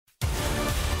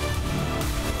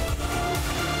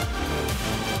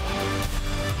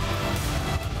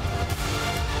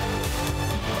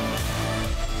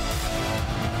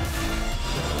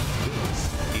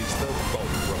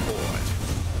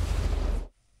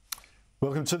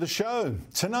Welcome to the show.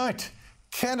 Tonight,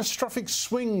 catastrophic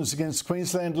swings against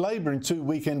Queensland Labor in 2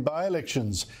 weekend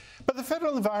by-elections. But the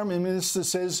Federal Environment Minister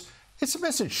says it's a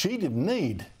message she didn't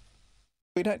need.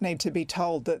 We don't need to be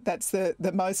told that that's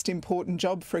the most important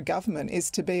job for a government,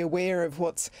 is to be aware of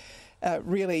what's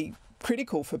really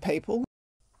critical for people.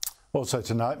 Also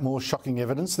tonight, more shocking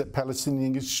evidence that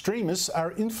Palestinian extremists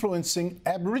are influencing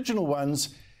Aboriginal ones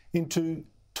into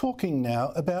talking now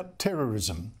about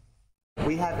terrorism.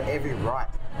 We have every right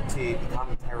to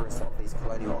become terrorists of these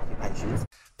colonial occupations.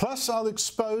 Plus, I'll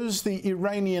expose the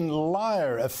Iranian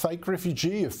liar, a fake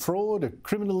refugee, a fraud, a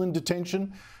criminal in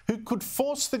detention, who could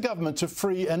force the government to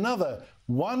free another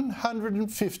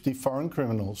 150 foreign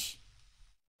criminals.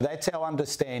 That's our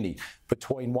understanding.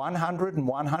 Between 100 and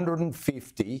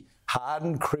 150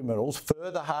 hardened criminals,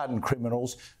 further hardened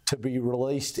criminals, to be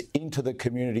released into the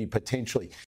community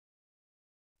potentially.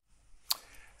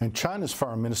 And China's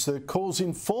Foreign Minister calls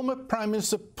in former Prime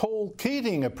Minister Paul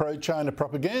Keating, a pro-China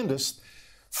propagandist,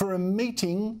 for a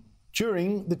meeting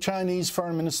during the Chinese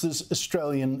Foreign Minister's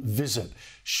Australian visit.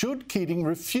 Should Keating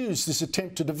refuse this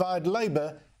attempt to divide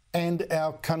Labor and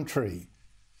our country?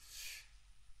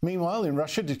 Meanwhile, in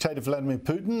Russia, dictator Vladimir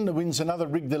Putin wins another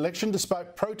rigged election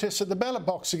despite protests at the ballot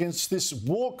box against this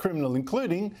war criminal,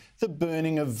 including the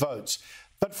burning of votes.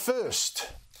 But first,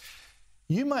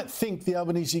 you might think the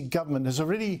Albanese government has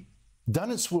already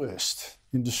done its worst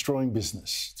in destroying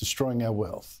business, destroying our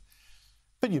wealth.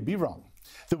 But you'd be wrong.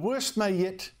 The worst may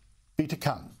yet be to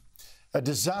come. A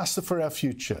disaster for our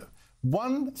future.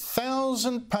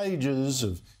 1,000 pages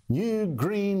of new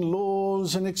green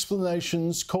laws and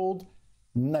explanations called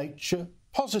nature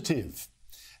positive.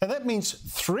 And that means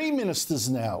 3 ministers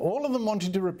now, all of them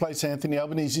wanting to replace Anthony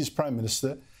Albanese as Prime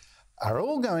Minister, are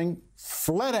all going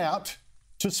flat out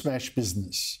to smash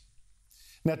business.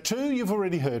 Now, 2 you've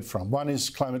already heard from. One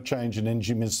is Climate Change and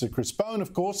Energy Minister Chris Bowen,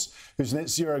 of course, whose net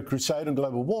zero crusade on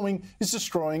global warming is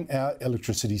destroying our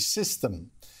electricity system.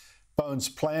 Bowen's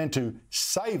plan to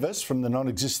save us from the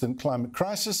non-existent climate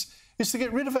crisis is to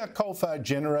get rid of our coal-fired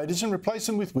generators and replace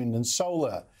them with wind and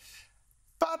solar.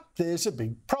 But there's a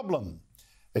big problem.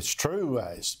 It's true,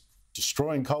 as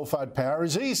destroying coal-fired power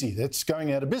is easy. That's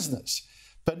going out of business.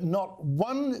 But not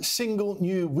one single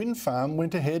new wind farm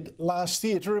went ahead last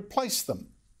year to replace them.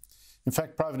 In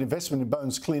fact, private investment in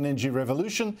Bowen's clean energy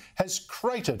revolution has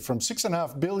cratered from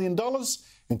 $6.5 billion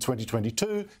in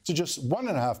 2022 to just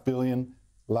 $1.5 billion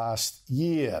last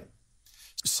year.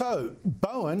 So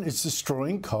Bowen is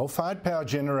destroying coal-fired power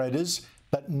generators,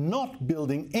 but not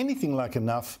building anything like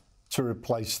enough to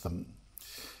replace them.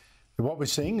 What we're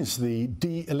seeing is the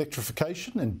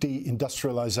de-electrification and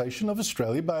de-industrialisation of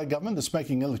Australia by a government that's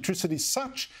making electricity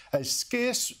such a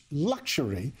scarce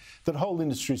luxury that whole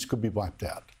industries could be wiped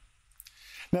out.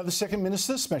 Now, the second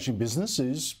minister smashing business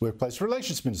is Workplace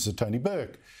Relations Minister Tony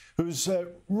Burke, who's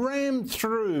rammed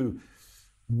through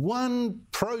one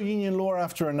pro-union law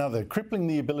after another, crippling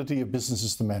the ability of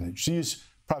businesses to manage, to use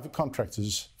private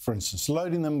contractors, for instance,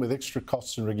 loading them with extra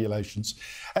costs and regulations.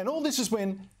 And all this is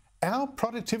when our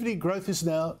productivity growth is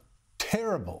now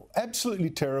terrible,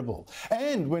 absolutely terrible.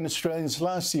 And when Australians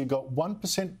last year got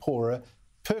 1% poorer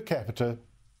per capita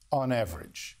on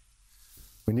average.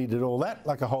 We needed all that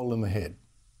like a hole in the head.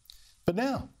 But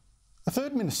now, a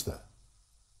third minister.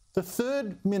 The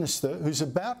third minister who's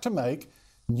about to make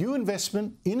new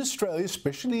investment in Australia,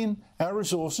 especially in our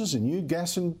resources and new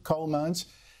gas and coal mines,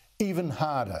 even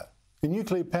harder. In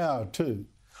nuclear power too,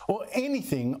 or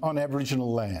anything on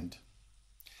Aboriginal land.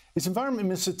 It's Environment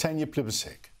Minister Tanya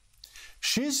Plibersek.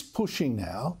 She's pushing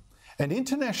now an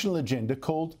international agenda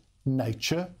called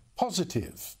nature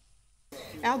positive.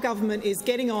 Our government is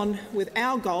getting on with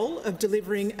our goal of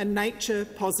delivering a nature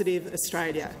positive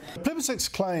Australia. Plibersek's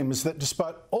claim is that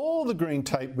despite all the green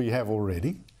tape we have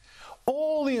already,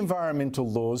 all the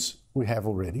environmental laws we have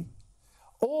already,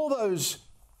 all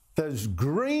those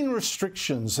green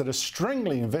restrictions that are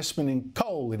strangling investment in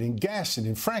coal and in gas and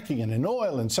in fracking and in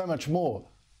oil and so much more,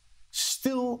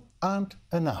 still aren't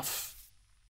enough.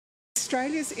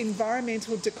 Australia's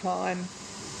environmental decline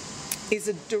is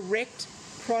a direct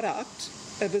product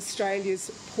of Australia's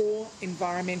poor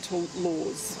environmental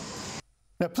laws.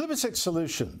 Now, Plibersek's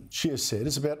solution, she has said,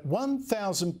 is about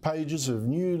 1,000 pages of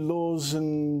new laws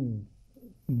and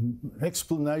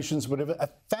explanations, whatever,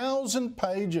 1,000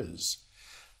 pages.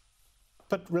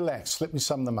 But relax, let me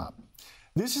sum them up.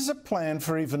 This is a plan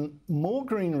for even more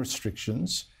green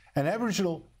restrictions and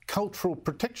Aboriginal cultural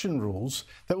protection rules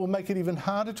that will make it even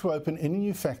harder to open any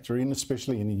new factory and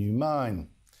especially any new mine.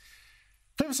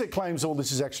 Plibersek claims all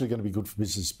this is actually going to be good for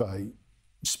business by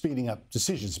speeding up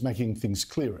decisions, making things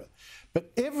clearer.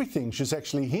 But everything she's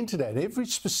actually hinted at, every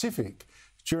specific,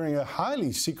 during a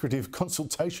highly secretive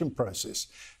consultation process,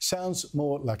 sounds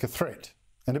more like a threat,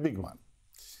 and a big one.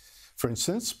 For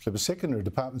instance, Plibersek, in her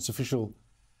department's official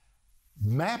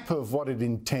map of what it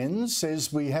intends,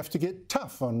 says we have to get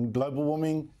tough on global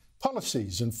warming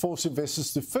policies and force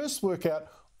investors to first work out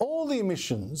all the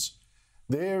emissions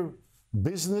their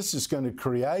business is going to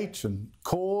create and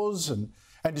cause, and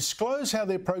disclose how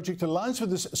their project aligns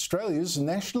with Australia's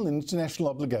national and international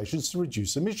obligations to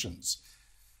reduce emissions.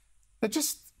 Now,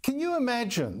 can you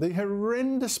imagine the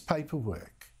horrendous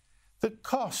paperwork, the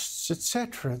costs,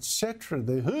 etc.,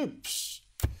 the hoops?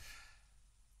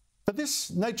 But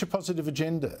this nature-positive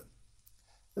agenda,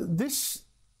 this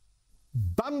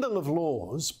bundle of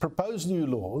laws, proposed new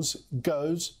laws,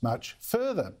 goes much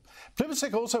further.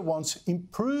 Plibersek also wants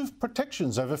improved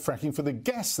protections over fracking for the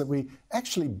gas that we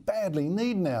actually badly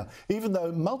need now, even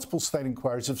though multiple state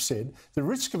inquiries have said the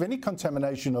risk of any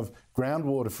contamination of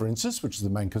groundwater, for instance, which is the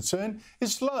main concern,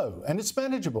 is low and it's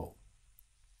manageable.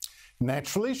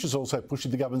 Naturally, she's also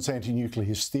pushing the government's anti-nuclear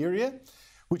hysteria,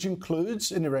 which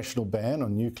includes an irrational ban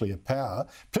on nuclear power.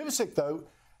 Plibersek, though,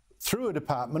 through her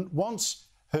department, wants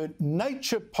her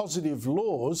nature-positive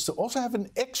laws to also have an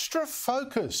extra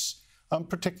focus on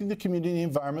protecting the community and the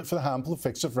environment for the harmful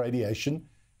effects of radiation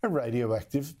and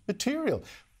radioactive material.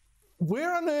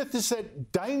 Where on earth is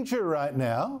that danger right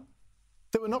now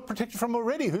that we're not protected from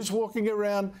already? Who's walking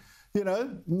around,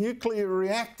 nuclear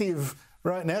reactive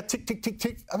right now? Tick, tick, tick,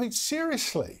 tick. I mean,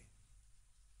 seriously.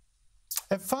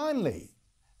 And finally,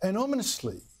 and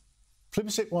ominously,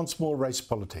 Plibersek wants more race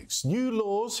politics. New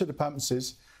laws, her department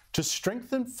says, to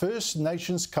strengthen First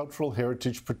Nations cultural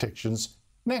heritage protections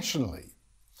nationally.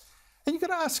 And you've got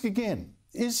to ask again,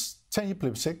 is Tanya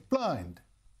Plibersek blind?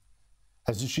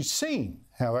 Hasn't she seen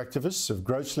how activists have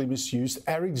grossly misused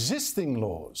our existing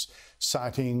laws,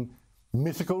 citing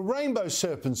mythical rainbow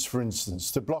serpents, for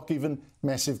instance, to block even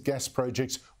massive gas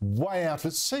projects way out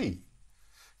at sea,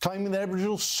 claiming that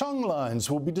Aboriginal songlines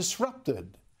will be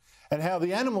disrupted, and how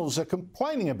the animals are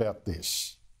complaining about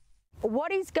this?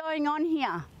 What is going on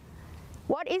here?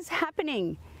 What is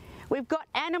happening? We've got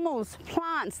animals,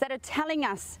 plants that are telling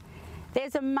us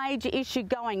there's a major issue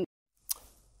going.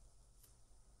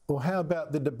 Or how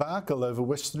about the debacle over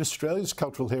Western Australia's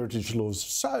cultural heritage laws?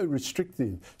 So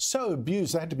restrictive, so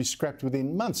abused, they had to be scrapped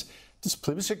within months. Does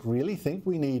Plibersek really think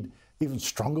we need even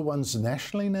stronger ones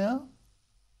nationally now?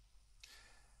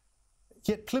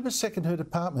 Yet Plibersek and her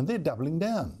department, they're doubling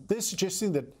down. They're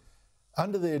suggesting that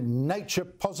under their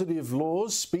nature-positive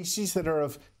laws, species that are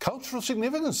of cultural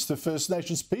significance to First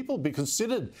Nations people be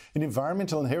considered in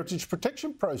environmental and heritage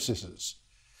protection processes.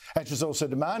 And she's also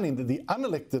demanding that the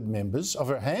unelected members of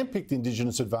her hand-picked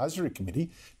Indigenous Advisory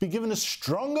Committee be given a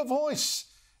stronger voice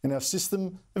in our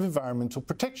system of environmental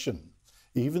protection,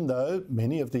 even though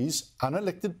many of these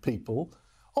unelected people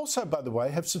also, by the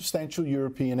way, have substantial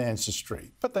European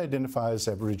ancestry, but they identify as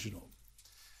Aboriginal.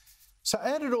 So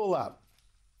add it all up.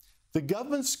 The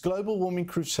government's global warming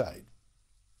crusade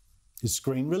is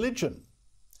green religion,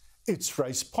 it's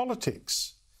race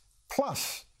politics,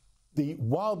 plus the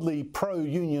wildly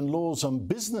pro-union laws on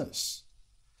business.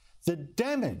 The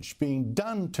damage being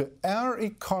done to our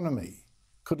economy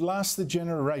could last a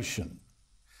generation.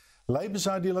 Labor's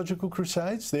ideological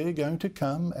crusades, they're going to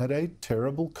come at a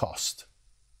terrible cost.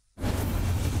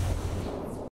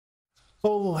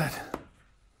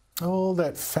 All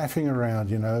that faffing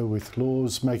around, with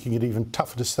laws making it even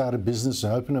tougher to start a business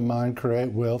and open a mine,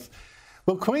 create wealth.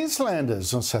 Well,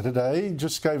 Queenslanders on Saturday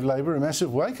just gave Labor a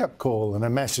massive wake-up call and a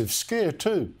massive scare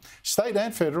too, state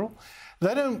and federal.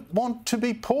 They don't want to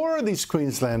be poorer, these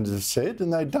Queenslanders have said,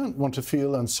 and they don't want to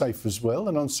feel unsafe as well.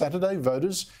 And on Saturday,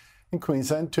 voters in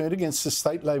Queensland turned against the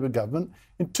state Labor government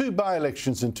in 2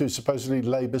 by-elections in 2 supposedly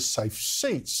Labor-safe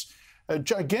seats.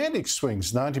 Gigantic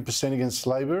swings, 90% against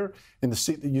Labor in the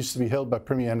seat that used to be held by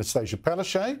Premier Anastasia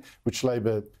Palaszczuk, which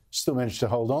Labor still managed to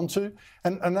hold on to,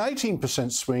 and an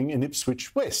 18% swing in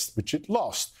Ipswich West, which it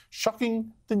lost,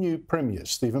 shocking the new Premier,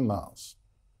 Stephen Miles.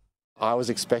 I was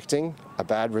expecting a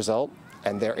bad result,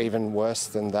 and they're even worse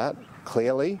than that,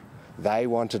 clearly. They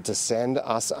wanted to send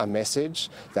us a message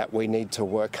that we need to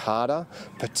work harder,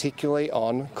 particularly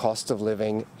on cost of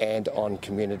living and on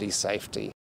community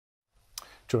safety.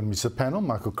 Joining me to the panel,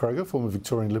 Michael Kroger, former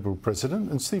Victorian Liberal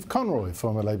President, and Steve Conroy,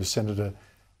 former Labor Senator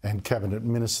and Cabinet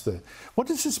Minister. What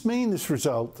does this mean, this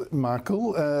result,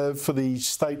 Michael, for the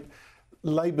state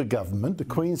Labor government, the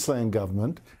Queensland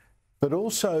government, but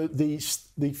also the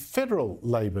federal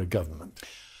Labor government?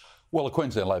 Well, the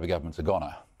Queensland Labor government's a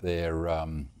goner. They're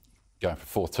going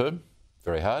for 4th term,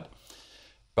 very hard.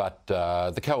 But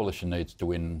the coalition needs to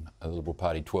win the Liberal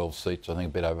Party 12 seats, I think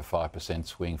a bit over 5%,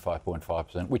 swing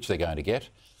 5.5%, which they're going to get.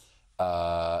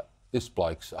 This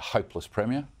bloke's a hopeless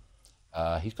premier.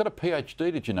 He's got a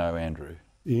PhD, did you know, Andrew?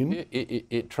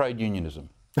 In trade unionism.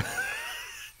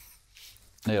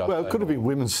 Well, it could have been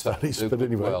women's studies, but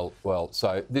anyway. Well,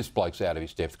 so this bloke's out of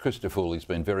his depth. Christopher Foley's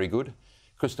been very good.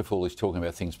 Christopher Foley's talking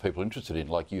about things people are interested in,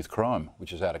 like youth crime,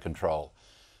 which is out of control.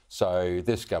 So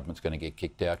this government's going to get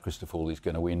kicked out. Christopher Foley's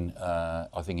going to win,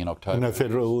 I think, in October. No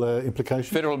federal implications?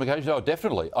 Federal implications? Oh,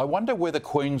 definitely. I wonder whether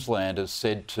Queensland has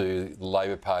said to the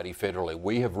Labor Party federally,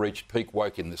 we have reached peak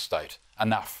woke in this state.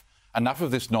 Enough. Enough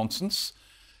of this nonsense.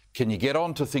 Can you get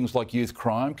on to things like youth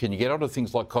crime? Can you get on to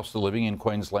things like cost of living in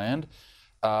Queensland?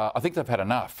 I think they've had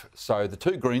enough. So the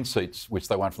 2 Green seats, which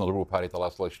they won from the Liberal Party at the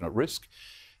last election, are at risk.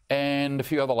 And a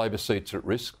few other Labor seats are at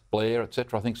risk. Blair,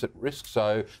 etc., I think is at risk.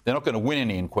 So they're not going to win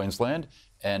any in Queensland,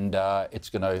 and it's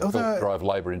going to drive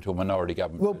Labor into a minority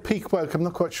government. Well, peak woke, I'm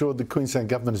not quite sure the Queensland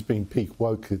government has been peak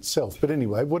woke itself. But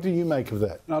anyway, what do you make of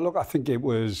that? No, look, I think it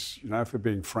was, for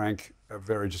being frank, a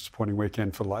very disappointing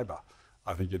weekend for Labor.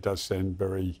 I think it does send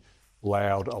very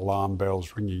loud alarm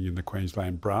bells ringing in the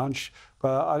Queensland branch.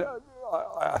 But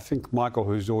I think Michael,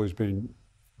 who's always been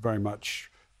very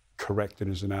much correct in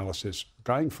his analysis,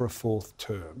 going for a 4th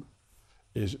term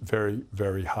is very,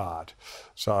 very hard.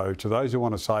 So to those who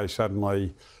want to say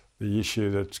suddenly the issue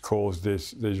that's caused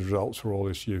these results were all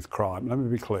this youth crime, let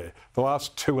me be clear. The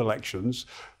last 2 elections,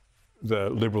 the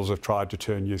Liberals have tried to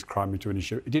turn youth crime into an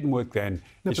issue. It didn't work then.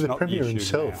 No, but the Premier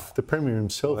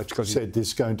himself said this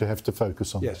is going to have to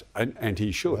focus on that. Yes, and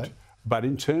he should. Right. But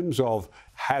in terms of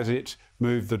has it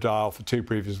moved the dial for 2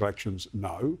 previous elections?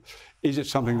 No. Is it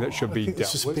something that should be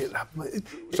dealt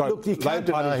with? So look, you can't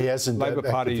deny he hasn't Labor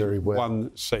Party very well.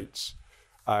 won seats,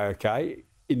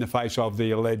 in the face of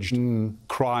the alleged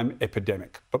crime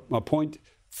epidemic. But my point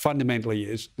fundamentally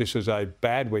is this is a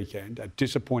bad weekend, a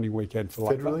disappointing weekend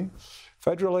for Labor.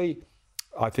 Federally,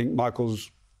 I think Michael's,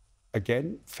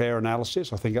 again, fair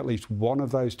analysis. I think at least one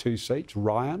of those 2 seats,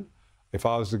 Ryan. If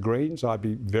I was the Greens, I'd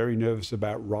be very nervous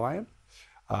about Ryan.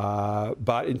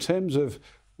 But in terms of,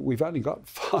 we've only got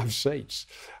 5 seats.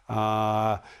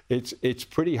 It's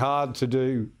pretty hard to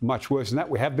do much worse than that.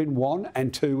 We have been 1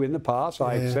 and 2 in the past.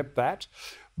 I accept that.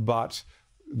 But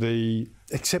the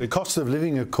cost of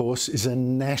living, of course, is a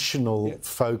national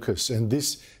focus, and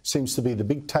this seems to be the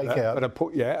big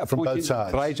takeout from both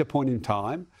sides. Today's a point in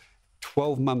time.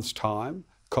 12 months' time,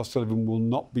 cost of living will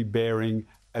not be bearing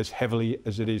as heavily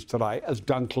as it is today, as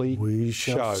Dunkley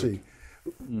showed. See.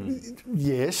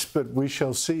 Yes, but we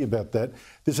shall see about that.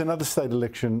 There's another state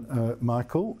election,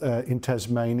 Michael, in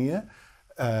Tasmania.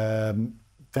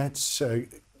 That's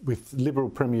with Liberal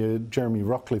Premier Jeremy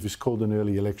Rockliff has called an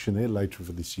early election there later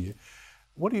for this year.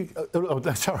 What do you...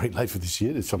 late for this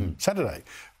year. It's on Saturday.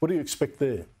 What do you expect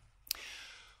there?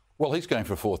 Well, he's going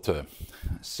for a 4th term,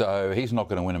 so he's not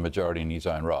going to win a majority in his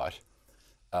own right.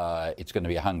 It's going to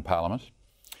be a hung parliament.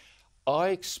 I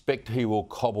expect he will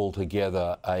cobble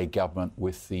together a government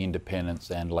with the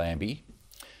independents and Lambie.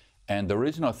 And the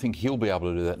reason I think he'll be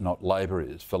able to do that, not Labor,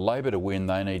 is for Labor to win,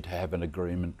 they need to have an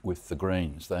agreement with the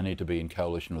Greens. They need to be in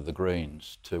coalition with the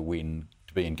Greens to win,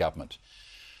 to be in government.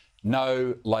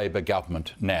 No Labor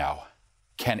government now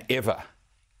can ever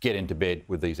get into bed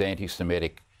with these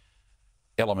anti-Semitic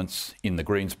elements in the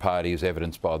Greens party, as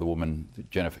evidenced by the woman,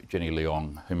 Jenny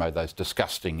Leong, who made those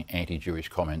disgusting anti-Jewish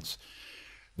comments.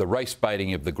 The race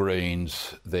baiting of the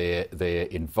Greens, their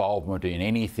involvement in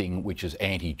anything which is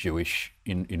anti-Jewish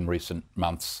in recent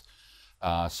months,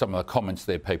 some of the comments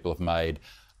their people have made.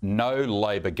 No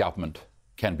Labor government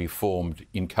can be formed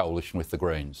in coalition with the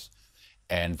Greens.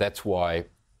 And that's why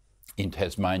in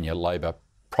Tasmania, Labor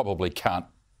probably can't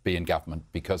be in government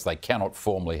because they cannot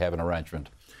formally have an arrangement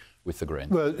with the Greens.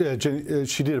 Well, Jenny,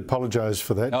 she did apologise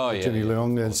for that, Jenny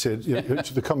Leong, and said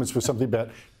the comments were something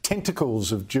about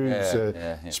tentacles of Jews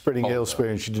spreading elsewhere,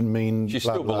 and she didn't mean... She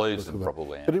still believes them,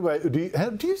 probably. But anyway,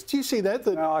 do you see that?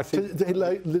 No, I think...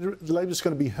 Labor's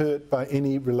going to be hurt by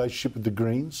any relationship with the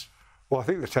Greens? Well, I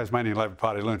think the Tasmanian Labor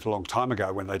Party learnt a long time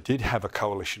ago when they did have a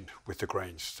coalition with the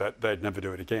Greens that they'd never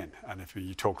do it again. And if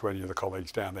you talk to any of the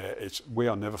colleagues down there, we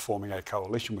are never forming a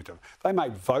coalition with them. They may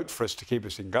vote for us to keep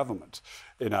us in government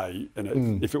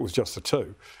if it was just the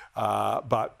 2.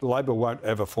 But Labor won't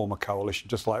ever form a coalition,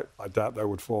 just like I doubt they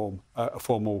would form a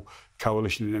formal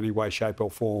coalition in any way, shape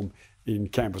or form in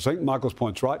Canberra. So I think Michael's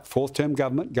point's right. 4th term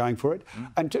government going for it.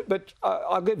 But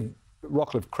I'll give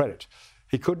Rockliff credit.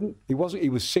 He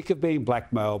was sick of being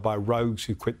blackmailed by rogues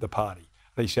who quit the party.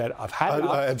 He said, I've had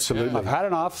enough. Absolutely. I've had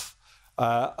enough.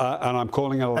 and I'm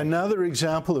calling it another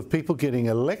example of people getting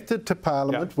elected to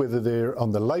Parliament, whether they're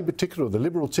on the Labor ticket or the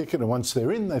Liberal ticket, and once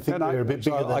they're in, they think they're a bit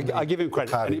bigger than I give him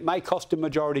credit, and it may cost him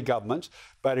majority governments,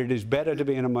 but it is better to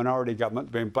be in a minority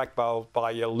government than being blackballed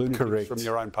by your lunatics from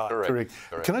your own party. Correct.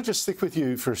 Can I just stick with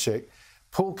you for a sec?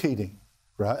 Paul Keating,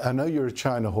 right? I know you're a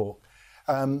China hawk.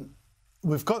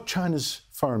 We've got China's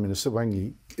Foreign Minister, Wang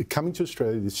Yi, coming to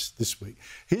Australia this week.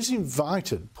 He's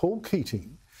invited Paul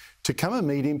Keating to come and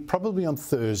meet him probably on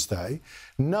Thursday,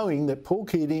 knowing that Paul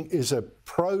Keating is a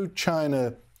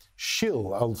pro-China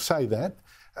shill, I'll say that,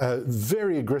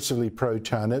 very aggressively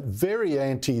pro-China, very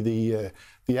anti the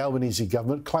Albanese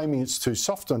government, claiming it's too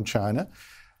soft on China.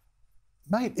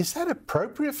 Mate, is that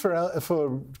appropriate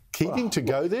for Keating to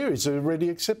go there? Is he already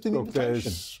accepting the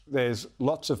invitation? There's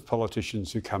lots of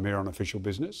politicians who come here on official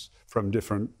business from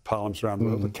different parliaments around the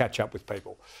world to catch up with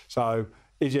people. So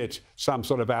is it some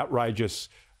sort of outrageous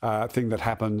thing that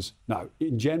happens? No.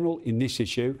 In general, in this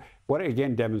issue, what it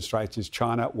again demonstrates is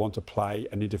China want to play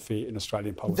and interfere in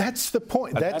Australian politics. That's the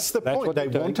point. That's the point. They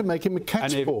want to make him a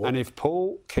catch ball. And if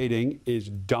Paul Keating is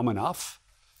dumb enough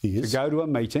to go to a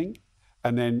meeting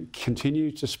and then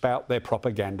continue to spout their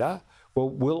propaganda, well,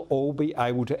 we'll all be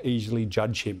able to easily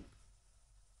judge him.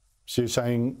 So you're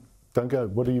saying, don't go.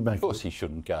 What do you make? Of course he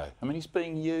shouldn't go. I mean, he's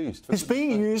being used. He's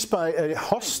being used by a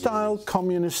hostile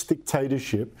communist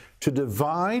dictatorship to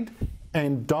divide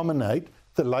and dominate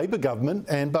the Labor government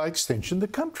and, by extension, the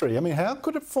country. I mean, how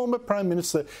could a former Prime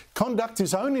Minister conduct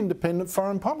his own independent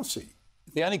foreign policy?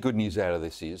 The only good news out of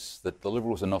this is that the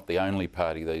Liberals are not the only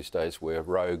party these days where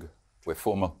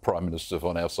former Prime Ministers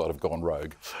on our side have gone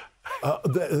rogue.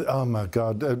 Oh my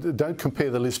God! Don't compare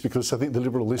the list, because I think the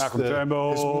Liberal list is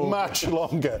much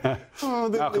longer.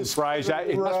 Malcolm Fraser.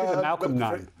 It must be the Malcolm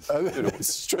name.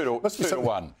 It's two to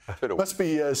one. Must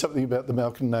be something about the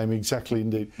Malcolm name, exactly,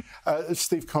 indeed.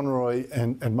 Steve Conroy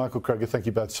and Michael Kroger, thank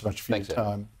you both so much for your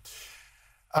time.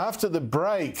 After the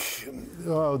break,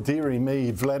 oh dearie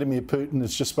me, Vladimir Putin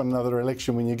has just won another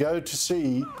election. When you go to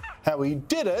see how he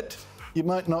did it, you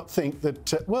might not think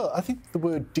that, well, I think the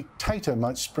word dictator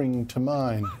might spring to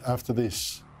mind after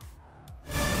this.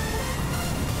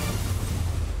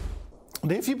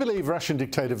 Now, if you believe Russian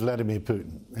dictator Vladimir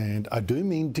Putin, and I do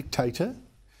mean dictator,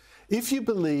 if you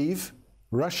believe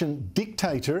Russian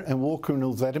dictator and war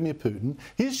criminal Vladimir Putin,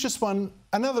 he's just won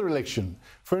another election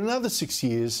for another 6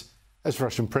 years as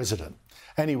Russian president.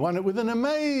 And he won it with an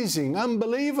amazing,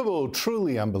 unbelievable,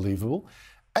 truly unbelievable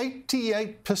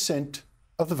 88%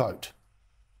 of the vote.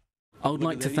 I would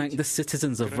like to thank the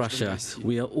citizens of Russia.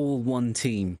 We are all one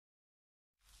team.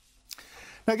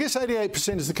 Now, I guess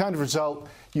 88% is the kind of result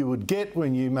you would get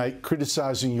when you make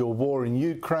criticising your war in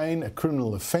Ukraine a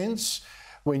criminal offence,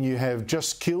 when you have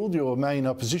just killed your main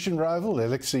opposition rival,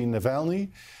 Alexei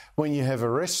Navalny, when you have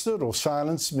arrested or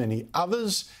silenced many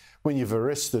others, when you've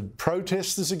arrested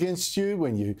protesters against you,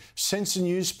 when you censor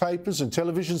newspapers and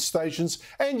television stations,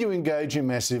 and you engage in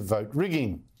massive vote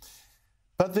rigging.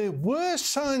 But there were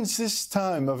signs this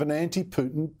time of an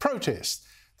anti-Putin protest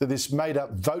that this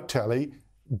made-up vote tally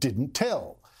didn't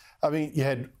tell. I mean, you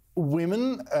had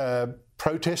women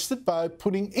protested by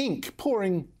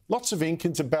pouring lots of ink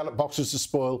into ballot boxes to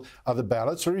spoil other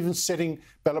ballots, or even setting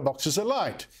ballot boxes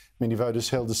alight. Many voters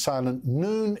held a silent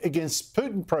noon against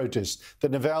Putin protest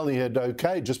that Navalny had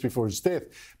okayed just before his death.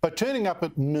 By turning up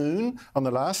at noon on the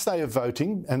last day of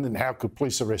voting, and then how could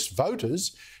police arrest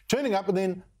voters, turning up and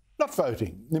then not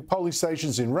voting. In polling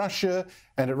stations in Russia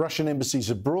and at Russian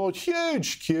embassies abroad,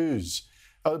 huge queues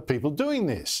of people doing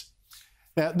this.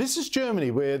 Now, this is Germany,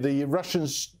 where the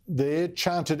Russians there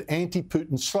chanted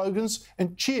anti-Putin slogans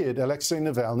and cheered Alexei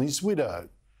Navalny's widow.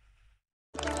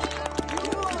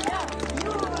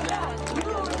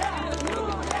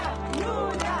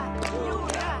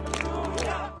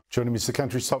 Joining me is the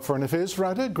country's top foreign affairs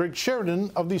writer, Greg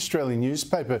Sheridan of the Australian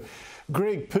newspaper.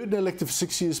 Greg, Putin elected for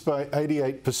 6 years by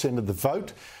 88% of the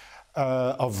vote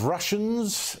of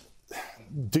Russians.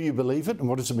 Do you believe it, and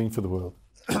what does it mean for the world?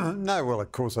 No, well,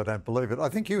 of course I don't believe it. I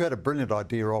think you had a brilliant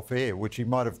idea off air, which he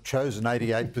might have chosen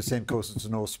 88% because it's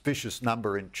an auspicious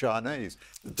number in Chinese.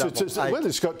 Well,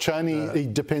 it's got Chinese, he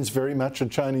depends very much on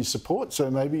Chinese support, so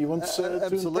maybe he wants to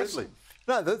absolutely.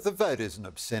 No, the vote is an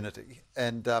obscenity,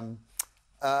 and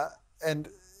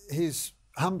he's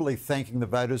humbly thanking the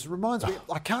voters. It reminds me,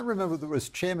 I can't remember whether it was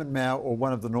Chairman Mao or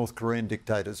one of the North Korean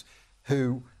dictators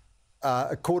who,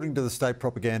 according to the state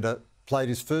propaganda, played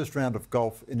his first round of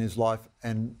golf in his life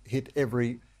and hit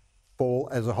every ball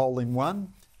as a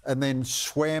hole-in-one. and then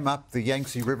swam up the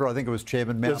Yangtze River. I think it was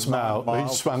Chairman Mao. That's Mao.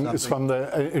 He swam there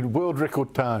in world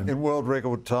record time. In world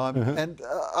record time. And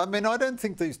I mean, I don't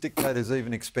think these dictators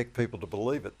even expect people to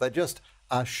believe it. They just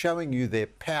are showing you their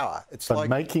power. It's but like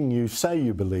making you say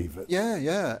you believe it. Yeah,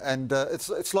 yeah. And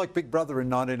it's like Big Brother in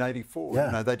 1984. Yeah.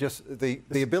 You know, they just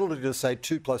the ability to say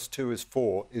 2 + 2 is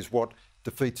 4 is what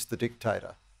defeats the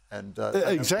dictator. And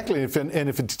exactly, if a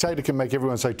dictator can make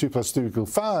everyone say 2 + 2 =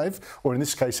 5, or in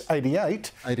this case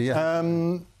 88,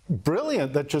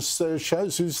 brilliant. That just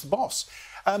shows who's the boss.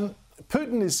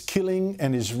 Putin is killing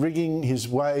and is rigging his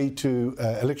way to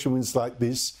election wins like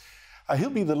this. He'll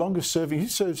be the longest-serving, he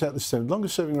serves out this term,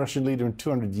 longest-serving Russian leader in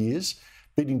 200 years,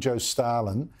 beating Joe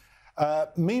Stalin.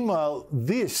 Meanwhile,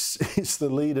 this is the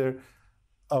leader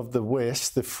of the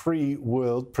West, the free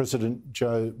world, President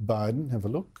Joe Biden. Have a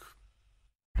look.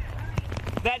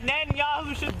 That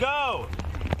Netanyahu should go.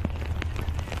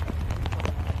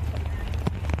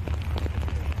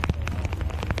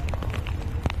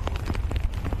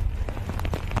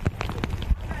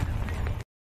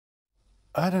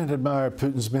 I don't admire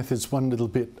Putin's methods one little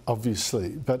bit, obviously,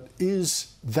 but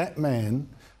is that man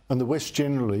and the West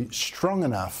generally strong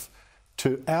enough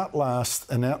to outlast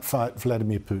and outfight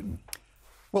Vladimir Putin?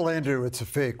 Well, Andrew, it's a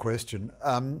fair question.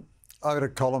 I got a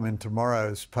column in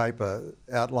tomorrow's paper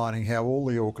outlining how all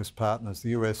the AUKUS partners, the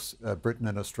US, Britain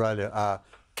and Australia, are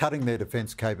cutting their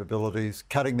defence capabilities,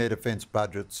 cutting their defence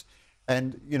budgets.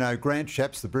 And, you know, Grant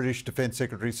Shapps, the British Defence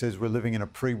Secretary, says we're living in a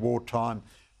pre-war time.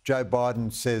 Joe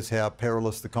Biden says how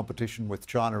perilous the competition with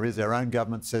China is. Our own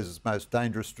government says it's the most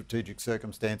dangerous strategic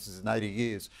circumstances in 80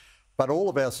 years. But all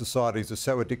of our societies are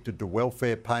so addicted to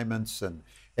welfare payments and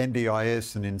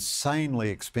NDIS and insanely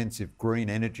expensive green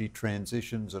energy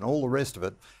transitions and all the rest of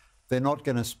it, they're not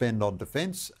going to spend on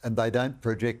defence, and they don't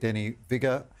project any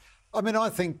vigour. I mean, I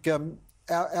think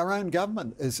our own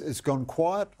government has gone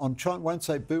quiet on China, won't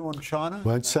say boo on China.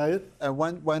 Won't say it.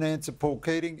 Won't answer Paul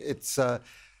Keating. It's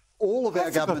all of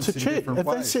our governments in different ways.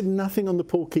 Have they said nothing on the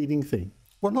Paul Keating thing?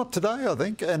 Well, not today, I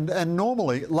think. And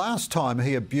normally, last time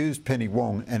he abused Penny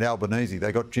Wong and Albanese,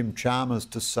 they got Jim Chalmers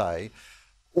to say,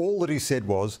 all that he said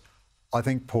was, I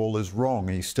think Paul is wrong.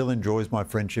 He still enjoys my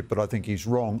friendship, but I think he's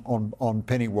wrong on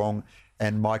Penny Wong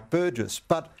and Mike Burgess.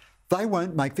 But they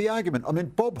won't make the argument. I mean,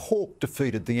 Bob Hawke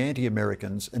defeated the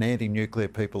anti-Americans and anti-nuclear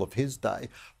people of his day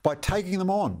by taking them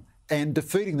on and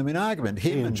defeating them in argument.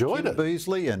 Him and Kim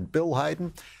Beazley and Bill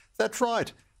Hayden. That's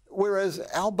right. Whereas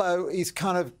Albo, he's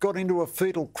kind of got into a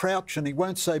fetal crouch and he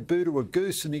won't say boo to a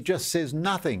goose and he just says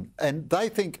nothing. And they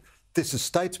think this is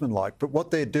statesmanlike, but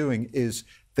what they're doing is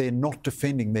they're not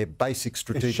defending their basic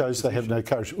strategic It shows they have no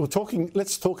courage.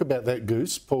 Let's talk about that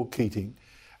goose, Paul Keating.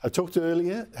 I talked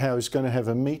earlier how he's going to have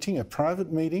a meeting, a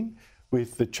private meeting,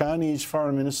 with the Chinese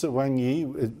Foreign Minister, Wang Yi.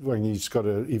 Wang Yi's got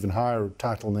an even higher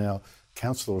title now,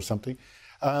 councillor or something,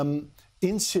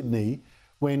 in Sydney,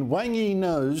 when Wang Yi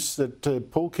knows that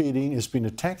Paul Keating has been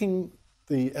attacking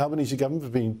the Albanese government for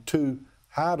being too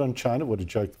hard on China, what a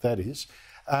joke that is,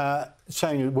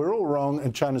 saying we're all wrong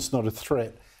and China's not a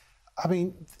threat. I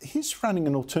mean, he's running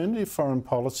an alternative foreign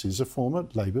policy as a former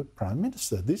Labor Prime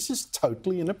Minister. This is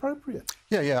totally inappropriate.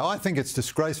 Yeah, I think it's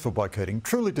disgraceful by Keating,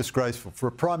 truly disgraceful for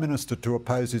a Prime Minister to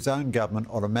oppose his own government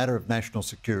on a matter of national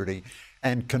security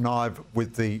and connive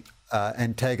with the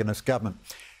antagonist government.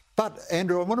 But,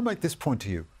 Andrew, I want to make this point to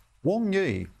you. Wang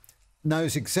Yi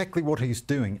knows exactly what he's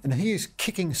doing, and he is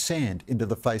kicking sand into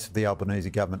the face of the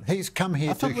Albanese government. He's come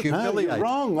here to humiliate. No, you're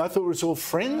wrong. I thought it was all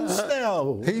friends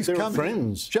now. He's come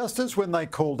friends. Just as when they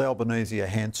called Albanese a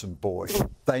handsome boy,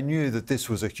 they knew that this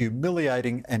was a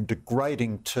humiliating and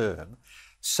degrading term.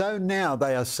 So now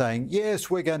they are saying,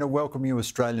 yes, we're going to welcome you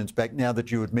Australians back now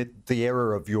that you admit the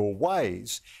error of your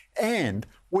ways, and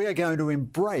we are going to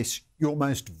embrace your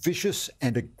most vicious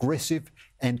and aggressive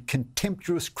and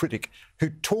contemptuous critic who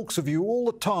talks of you all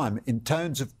the time in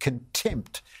tones of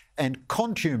contempt and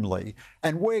contumely,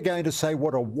 and we're going to say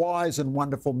what a wise and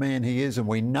wonderful man he is, and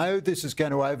we know this is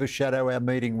going to overshadow our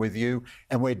meeting with you,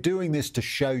 and we're doing this to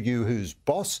show you who's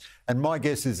boss. And my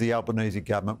guess is the Albanese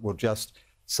government will just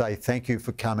say thank you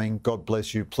for coming, God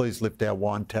bless you, please lift our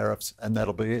wine tariffs, and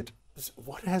that'll be it.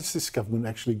 What has this government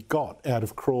actually got out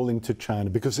of crawling to China?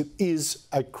 Because it is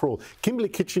a crawl. Kimberly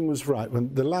Kitching was right.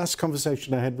 When the last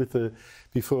conversation I had with her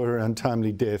before her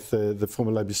untimely death, the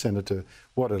former Labor senator,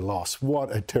 what a loss,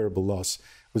 what a terrible loss,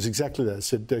 was exactly that. I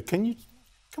said, can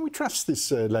we trust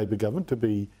this Labor government to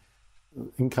be,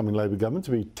 incoming Labor government,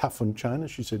 to be tough on China?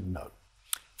 She said no.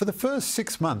 For the first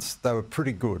 6 months, they were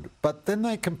pretty good, but then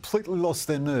they completely lost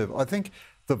their nerve. I think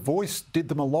the Voice did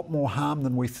them a lot more harm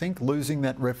than we think, losing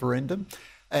that referendum.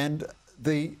 And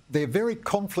they're very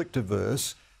conflict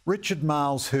averse. Richard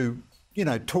Marles, who, you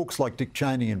know, talks like Dick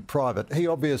Cheney in private, he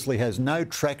obviously has no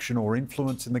traction or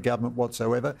influence in the government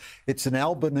whatsoever. It's an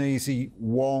Albanese,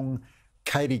 Wong,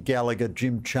 Katie Gallagher,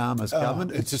 Jim Chalmers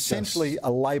government. It's essentially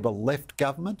a Labor left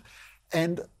government.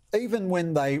 And even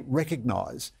when they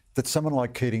recognise that someone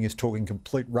like Keating is talking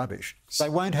complete rubbish, they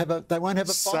won't have a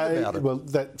fight about it. Well,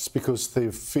 that's because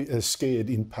they're scared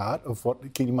in part of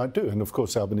what Keating might do. And of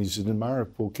course, Albanese is an admirer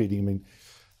of Paul Keating. I mean,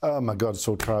 oh my God, it's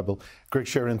all tribal. Greg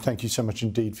Sheridan, thank you so much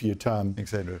indeed for your time.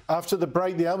 Thanks, Andrew. After the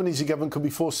break, the Albanese government could be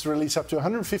forced to release up to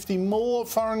 150 more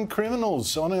foreign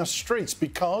criminals on our streets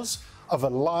because of a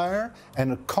liar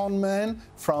and a con man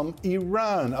from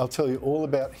Iran. I'll tell you all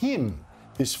about him,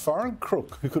 this foreign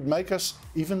crook who could make us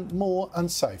even more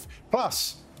unsafe.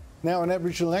 Plus, now an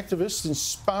Aboriginal activist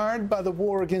inspired by the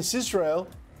war against Israel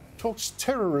talks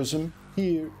terrorism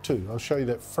here too. I'll show you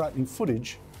that frightening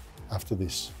footage after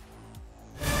this.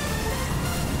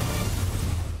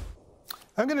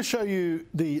 I'm going to show you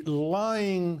the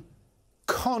lying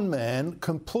con man,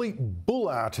 complete bull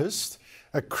artist,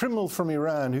 a criminal from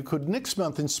Iran who could next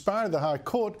month inspire the High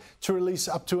Court to release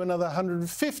up to another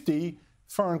 150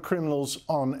 foreign criminals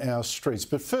on our streets.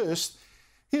 But first,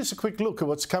 here's a quick look at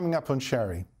what's coming up on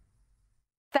Shari.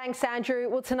 Thanks, Andrew.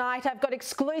 Well, tonight I've got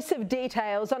exclusive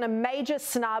details on a major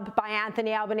snub by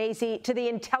Anthony Albanese to the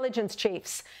intelligence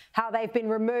chiefs, how they've been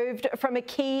removed from a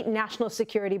key national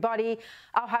security body.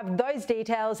 I'll have those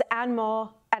details and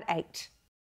more at 8.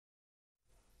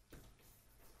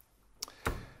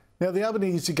 Now, the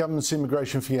Albanese government's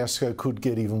immigration fiasco could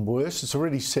get even worse. It's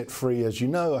already set free, as you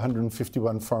know,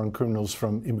 151 foreign criminals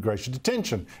from immigration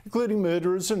detention, including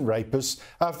murderers and rapists,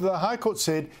 after the High Court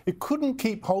said it couldn't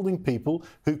keep holding people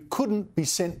who couldn't be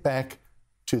sent back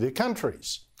to their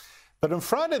countries. But on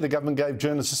Friday, the government gave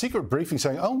journalists a secret briefing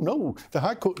saying, oh no, the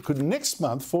High Court could next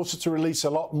month force it to release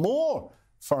a lot more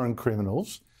foreign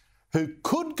criminals who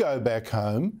could go back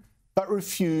home but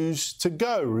refuse to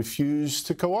go, refuse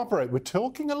to cooperate. We're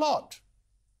talking a lot.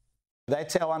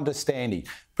 That's our understanding.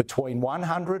 Between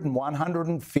 100 and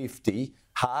 150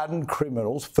 hardened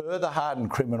criminals, further hardened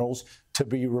criminals, to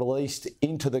be released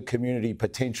into the community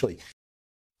potentially.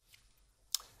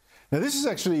 Now, this is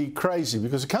actually crazy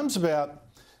because it comes about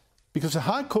because the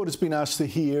High Court has been asked to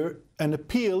hear an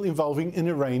appeal involving an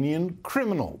Iranian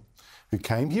criminal who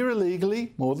came here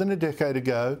illegally more than a decade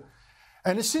ago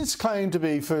and has since claimed to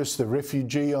be first a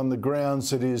refugee on the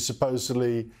grounds that he is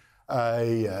supposedly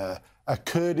a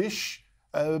Kurdish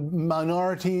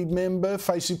minority member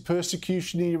facing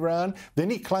persecution in Iran.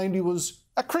 Then he claimed he was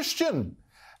a Christian.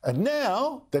 And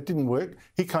now, that didn't work,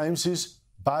 he claims he's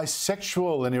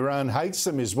bisexual and Iran hates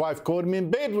him. His wife caught him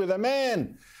in bed with a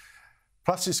man.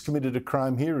 Plus he's committed a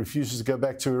crime here, refuses to go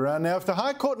back to Iran. Now, if the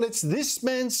High Court lets this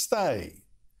man stay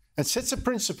and sets a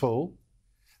principle,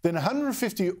 then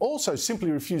 150 also simply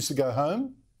refuse to go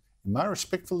home. In my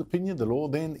respectful opinion, the law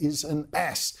then is an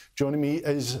ass. Joining me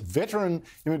is veteran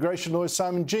immigration lawyer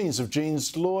Simon Jeans of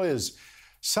Jeans Lawyers.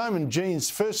 Simon Jeans,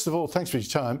 first of all, thanks for your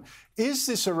time. Is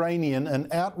this Iranian an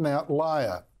out-and-out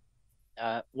liar?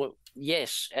 Well,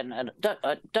 yes, and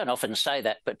I don't often say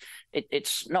that, but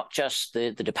it's not just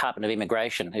the Department of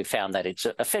Immigration who found that. It's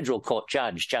a federal court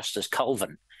judge, Justice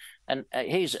Colvin, and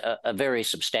he's a very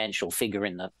substantial figure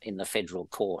in the federal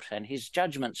court, and his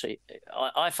judgments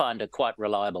I find are quite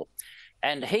reliable.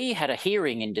 And he had a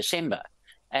hearing in December,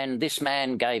 and this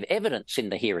man gave evidence in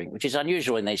the hearing, which is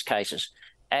unusual in these cases.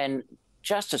 And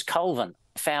Justice Colvin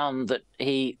found that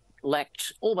he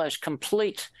lacked almost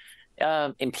complete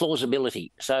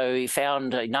implausibility. So he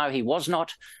found, no, he was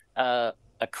not a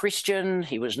Christian.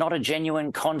 He was not a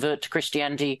genuine convert to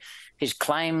Christianity. His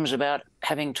claims about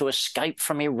having to escape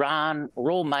from Iran were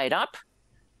all made up.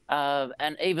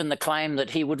 And even the claim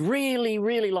that he would really,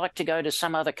 really like to go to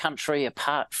some other country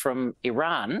apart from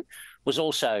Iran was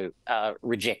also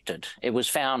rejected. It was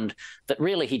found that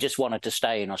really he just wanted to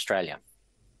stay in Australia.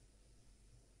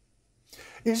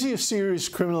 Is he a serious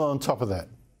criminal on top of that?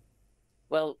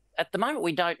 Well, at the moment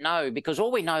we don't know, because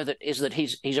all we know is that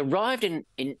he's arrived in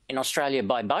Australia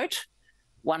by boat,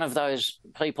 one of those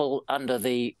people under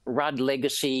the Rudd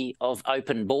legacy of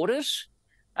open borders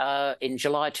in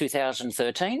July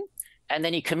 2013, and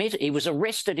then he was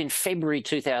arrested in February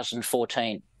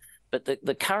 2014. But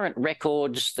the current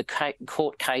records, the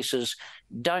court cases,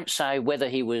 don't say whether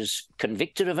he was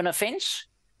convicted of an offence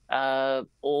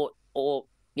or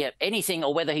anything,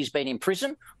 or whether he's been in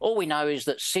prison. All we know is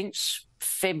that since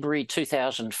February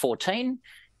 2014,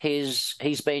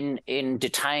 he's been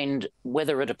detained,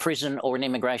 whether at a prison or an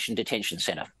immigration detention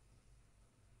centre.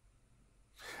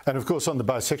 And of course, on the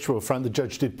bisexual front, the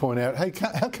judge did point out, hey,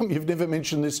 how come you've never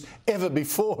mentioned this ever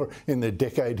before in the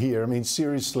decade here? I mean,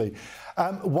 seriously.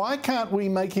 Why can't we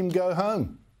make him go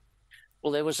home?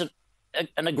 Well, there was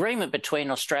an agreement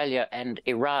between Australia and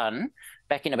Iran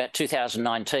back in about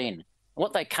 2019.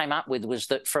 What they came up with was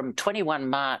that from 21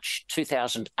 March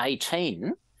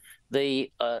 2018,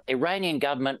 the Iranian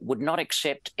government would not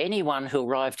accept anyone who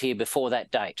arrived here before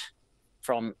that date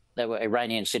they were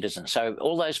Iranian citizens. So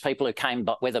all those people who came,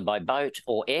 whether by boat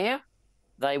or air,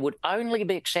 they would only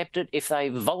be accepted if they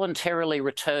voluntarily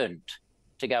returned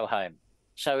to go home.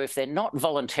 So if they don't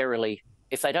volunteer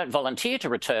to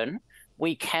return,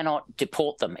 we cannot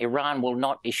deport them. Iran will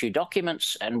not issue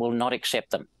documents and will not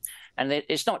accept them. And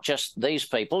it's not just these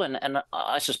people, and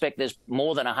I suspect there's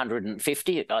more than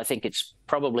 150. I think it's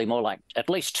probably more like at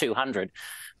least 200.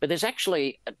 But there's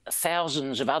actually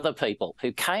thousands of other people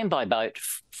who came by boat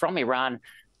from Iran.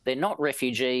 They're not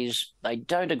refugees. They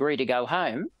don't agree to go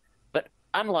home. But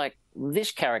unlike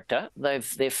this character,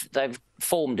 they've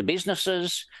formed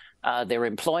businesses. They're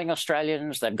employing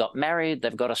Australians. They've got married.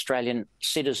 They've got Australian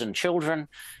citizen children.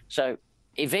 So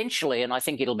eventually, and I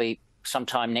think it'll be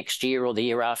sometime next year or the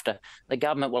year after, the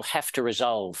government will have to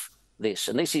resolve this.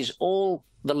 And this is all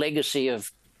the legacy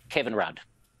of Kevin Rudd.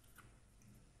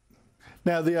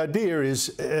 Now, the idea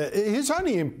is he's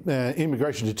only in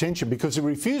immigration detention because he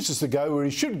refuses to go where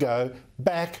he should go,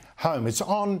 back home. It's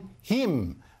on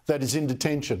him that is in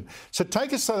detention. So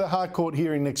take us to the High Court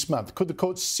hearing next month. Could the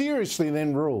court seriously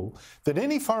then rule that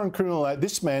any foreign criminal like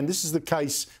this man, this is the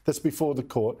case that's before the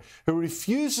court, who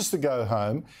refuses to go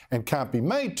home and can't be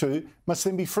made to, must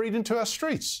then be freed into our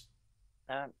streets?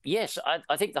 Yes,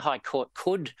 I think the High Court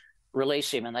could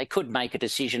release him and they could make a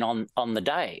decision on the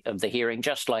day of the hearing,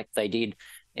 just like they did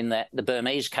in the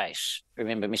Burmese case.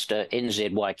 Remember Mr.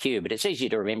 NZYQ, but it's easier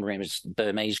to remember him as the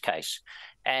Burmese case.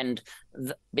 And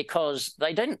because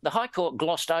the High Court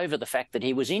glossed over the fact that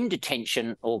he was in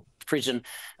detention or prison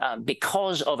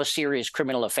because of a serious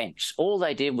criminal offence. All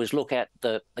they did was look at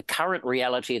the current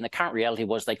reality, and the current reality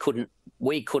was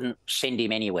we couldn't send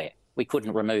him anywhere. We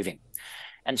couldn't remove him.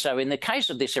 And so in the case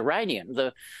of this Iranian,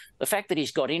 the fact that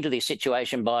he's got into this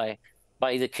situation by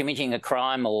either committing a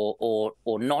crime or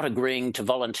not agreeing to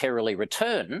voluntarily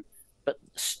return, but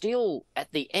still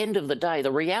at the end of the day,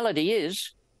 the reality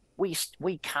is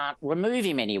we can't remove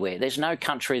him anywhere. There's no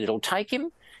country that'll take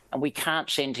him, and we can't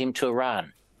send him to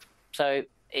Iran. So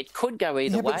it could go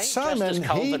either way. But Simon,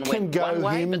 he can go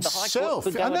himself.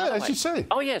 I know, as you say.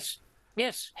 Oh yes,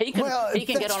 he can. Well, he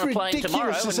can get on a plane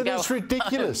tomorrow and go. It's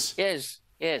ridiculous. Yes.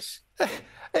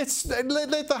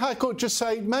 Let the High Court just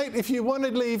say, mate, if you want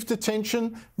to leave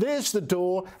detention, there's the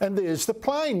door and there's the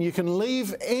plane. You can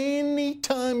leave any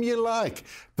time you like.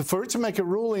 But for it to make a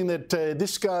ruling that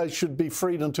this guy should be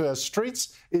freed onto our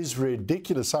streets is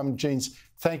ridiculous. Simon Jeans,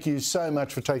 thank you so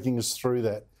much for taking us through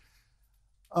that.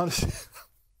 Honestly.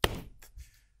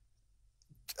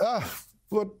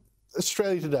 What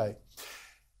Australia Today.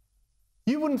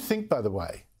 You wouldn't think, by the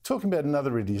way, talking about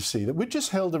another idiocy, that we just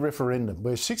held a referendum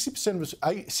where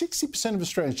 60% of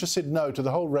Australians just said no to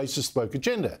the whole racist woke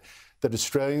agenda, that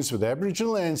Australians with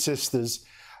Aboriginal ancestors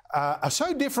are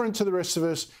so different to the rest of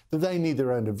us that they need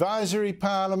their own advisory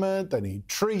parliament, they need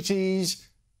treaties,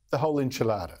 the whole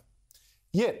enchilada.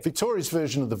 Yet Victoria's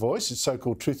version of The Voice, its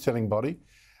so-called truth-telling body,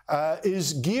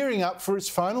 is gearing up for its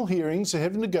final hearings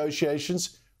ahead of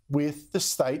negotiations with the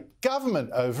state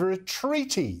government over a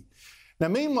treaty. Now,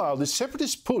 meanwhile, this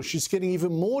separatist push is getting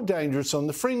even more dangerous on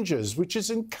the fringes, which is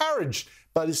encouraged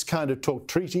by this kind of talk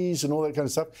treaties and all that kind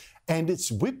of stuff, and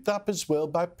it's whipped up as well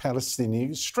by Palestinian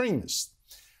extremists.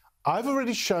 I've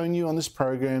already shown you on this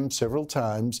program several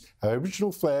times how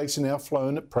Aboriginal flags are now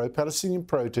flown at pro-Palestinian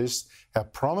protests, how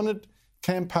prominent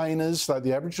campaigners like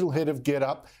the Aboriginal head of Get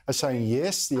Up are saying,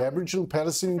 yes, the Aboriginal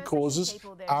Palestinian causes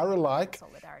are alike,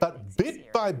 but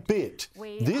bit by bit,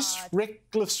 this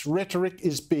reckless rhetoric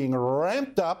is being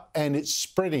ramped up and it's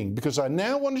spreading, because I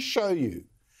now want to show you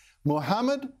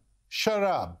Mohammed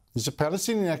Sharab is a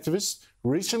Palestinian activist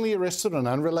recently arrested on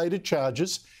unrelated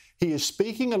charges. He is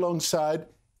speaking alongside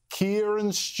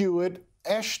Kieran Stewart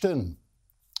Ashton,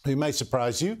 who may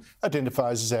surprise you,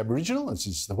 identifies as Aboriginal, as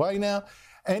is the way now,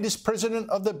 and is president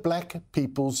of the Black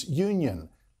People's Union.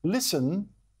 Listen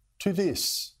to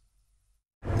this.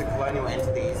 The colonial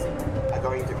entities are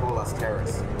going to call us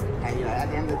terrorists. And, you know,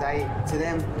 at the end of the day, to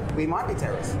them, we might be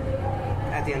terrorists.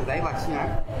 At the end of the day, like, you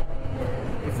know,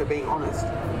 if we're being honest,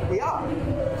 we are.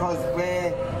 Because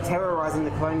we're terrorising the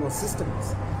colonial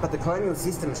systems. But the colonial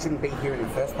systems shouldn't be here in the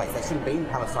first place. They shouldn't be in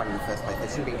Palestine in the first place. They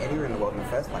shouldn't be anywhere in the world in the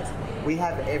first place. We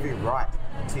have every right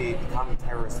to become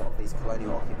terrorists of these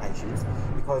colonial occupations,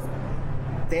 because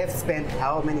They've spent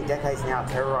how many decades now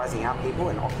terrorising our people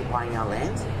and occupying our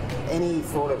lands. Any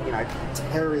sort of,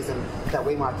 terrorism that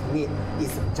we might commit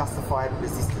is justified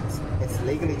resistance. It's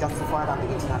legally justified under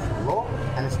international law,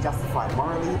 and it's justified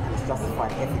morally, and it's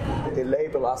justified ethically. They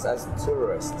label us as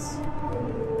terrorists.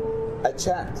 A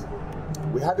chant.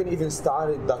 We haven't even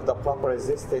started the proper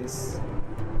resistance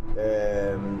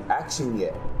action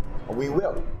yet. We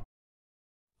will.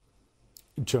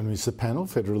 Joining us the panel,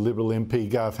 Federal Liberal MP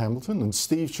Garth Hamilton and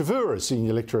Steve Chavura,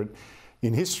 Senior Lecturer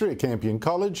in History at Campion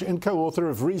College and co-author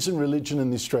of Reason, Religion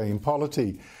and the Australian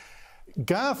Polity.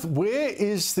 Garth, where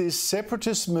is this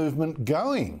separatist movement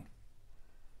going?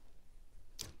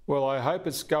 Well, I hope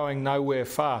it's going nowhere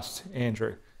fast,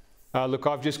 Andrew. Look,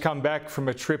 I've just come back from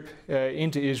a trip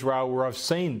into Israel where I've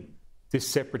seen this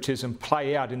separatism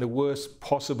play out in the worst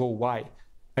possible way.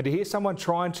 And to hear someone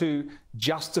trying to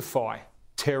justify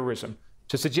terrorism,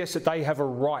 to suggest that they have a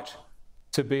right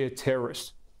to be a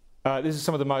terrorist, this is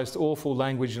some of the most awful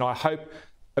language, and I hope,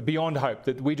 beyond hope,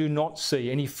 that we do not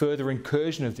see any further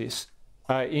incursion of this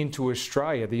into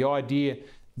Australia. The idea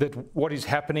that what is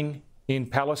happening in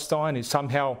Palestine is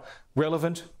somehow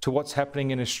relevant to what's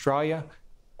happening in Australia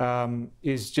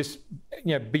is just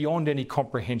beyond any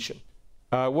comprehension.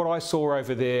 What I saw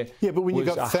over there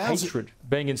was hatred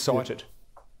being incited.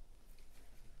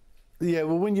 Yeah,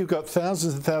 well, when you've got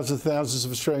thousands and thousands and thousands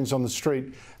of Australians on the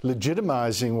street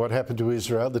legitimising what happened to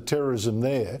Israel, the terrorism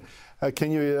there,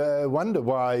 can you wonder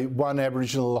why one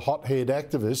Aboriginal hothead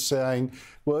activist saying,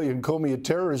 well, you can call me a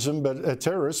terrorist, but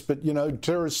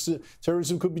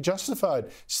terrorism could be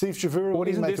justified. Steve Chavura, what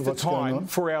do you make of what's going on? Isn't this the time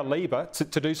for our Labor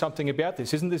to do something about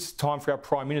this? Isn't this time for our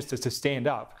Prime Minister to stand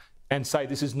up and say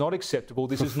this is not acceptable,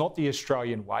 this is not the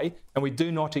Australian way, and we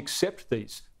do not accept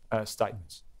these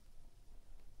statements?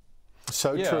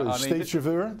 So true. Steve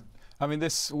Chavura?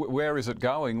 Where is it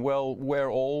going? Well,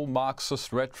 where all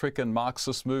Marxist rhetoric and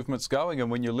Marxist movements going. And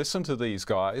when you listen to these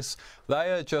guys, they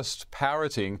are just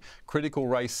parroting critical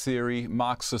race theory,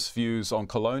 Marxist views on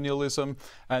colonialism,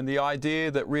 and the idea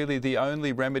that really the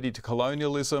only remedy to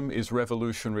colonialism is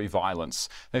revolutionary violence.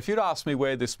 Now, if you'd asked me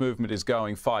where this movement is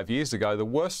going 5 years ago, the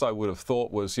worst I would have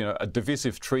thought was, a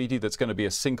divisive treaty that's going to be a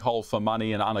sinkhole for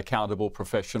money and unaccountable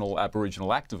professional Aboriginal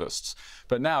activists.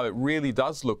 But now it really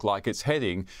does look like it's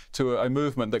heading to a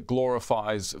movement that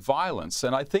glorifies violence,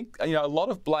 and I think a lot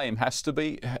of blame has to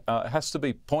be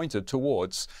pointed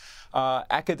towards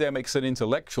academics and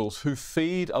intellectuals who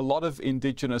feed a lot of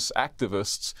Indigenous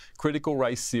activists critical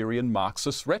race theory and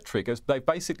Marxist rhetoric. As they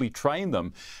basically train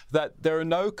them that there are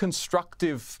no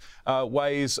constructive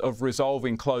ways of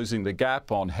resolving closing the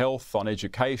gap on health, on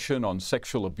education, on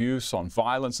sexual abuse, on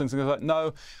violence, and things like that.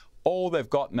 No, all they've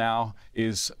got now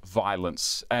is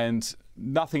violence, and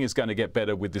nothing is going to get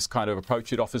better with this kind of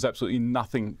approach. It offers absolutely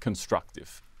nothing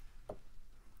constructive.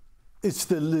 It's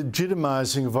the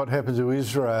legitimising of what happened to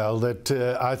Israel that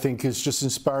I think is just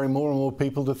inspiring more and more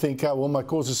people to think, oh, well, my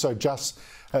cause is so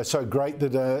great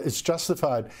that it's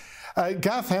justified.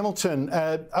 Garth Hamilton,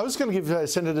 I was going to give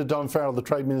Senator Don Farrell, the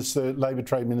Trade Minister, Labor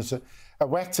Trade Minister, a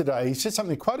whack today. He said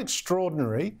something quite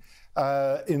extraordinary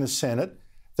in the Senate,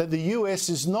 that the US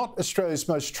is not Australia's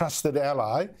most trusted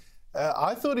ally.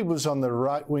 I thought he was on the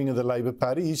right wing of the Labor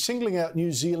Party. He's singling out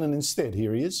New Zealand instead.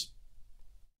 Here he is.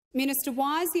 Minister,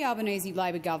 why is the Albanese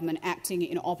Labor government acting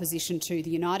in opposition to the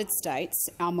United States,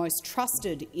 our most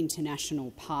trusted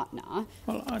international partner?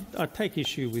 Well, I take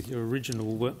issue with your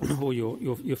original or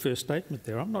your first statement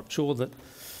there. I'm not sure that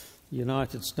the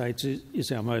United States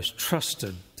is our most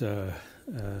trusted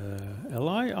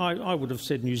ally. I would have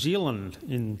said New Zealand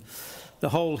in the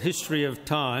whole history of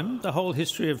time. The whole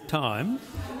history of time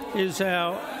is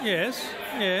our... Yes,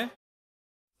 yeah.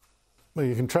 Well,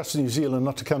 you can trust New Zealand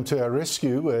not to come to our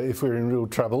rescue if we're in real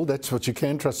trouble. That's what you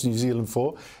can trust New Zealand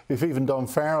for. If even Don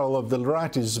Farrell of the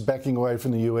right is backing away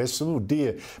from the US, oh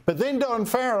dear. But then Don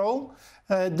Farrell,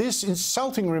 this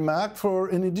insulting remark for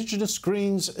an Indigenous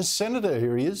Greens senator.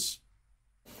 Here he is.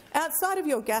 Outside of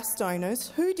your gas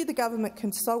donors, who did the government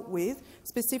consult with,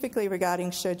 specifically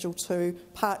regarding Schedule 2,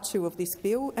 Part 2 of this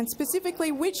bill, and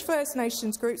specifically which First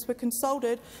Nations groups were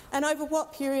consulted and over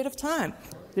what period of time?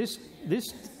 This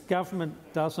government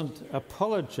doesn't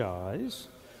apologise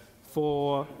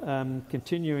for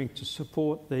continuing to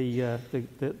support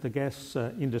the gas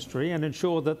industry and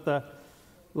ensure that the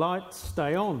lights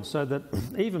stay on, so that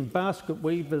even basket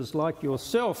weavers like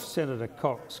yourself, Senator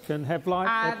Cox, can have light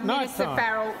at night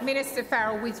time. Minister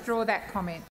Farrell, withdraw that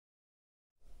comment.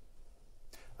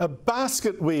 A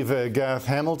basket weaver, Garth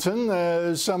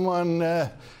Hamilton, someone,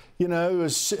 a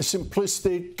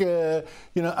simplistic,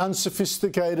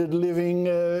 unsophisticated living,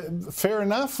 fair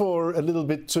enough, or a little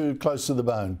bit too close to the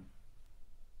bone?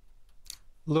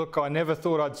 Look, I never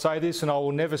thought I'd say this, and I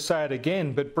will never say it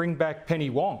again, but bring back Penny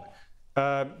Wong.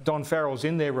 Don Farrell's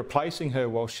in there replacing her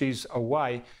while she's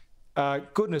away.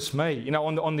 Goodness me, you know,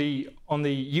 on the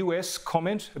US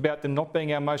comment about them not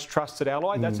being our most trusted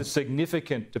ally, that's a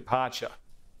significant departure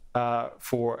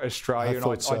for Australia,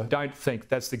 I don't think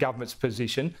that's the government's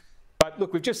position. But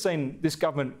look, we've just seen this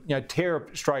government, you know, tear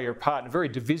Australia apart in a very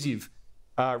divisive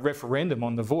referendum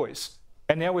on the voice.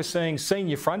 And now we're seeing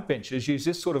senior frontbenchers use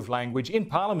this sort of language in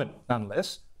Parliament,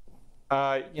 nonetheless.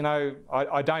 You know,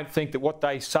 I don't think that what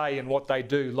they say and what they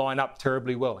do line up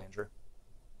terribly well, Andrew.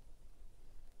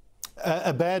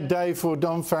 A bad day for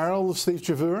Don Farrell, Steve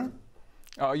Trevura?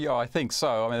 Oh yeah, I think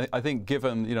so. I mean, I think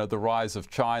given the rise of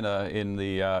China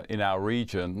in our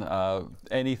region,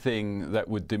 anything that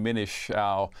would diminish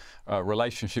our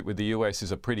relationship with the US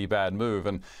is a pretty bad move.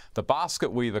 And the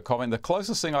basket weaver comment, the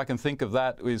closest thing I can think of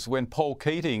that is when Paul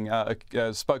Keating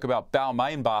spoke about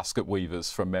Balmain basket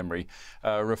weavers from memory,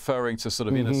 referring to sort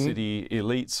of inner city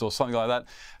elites or something like that.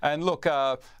 And look,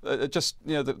 just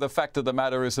the fact of the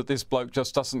matter is that this bloke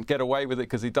just doesn't get away with it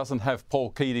because he doesn't have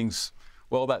Paul Keating's,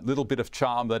 well, that little bit of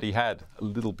charm that he had, a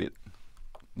little bit,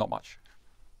 not much.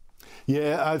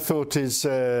 Yeah, I thought his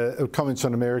comments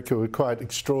on America were quite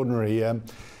extraordinary.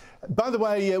 By the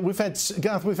way,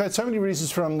 Garth, we've had so many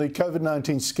reasons from the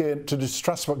COVID-19 scare to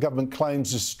distrust what government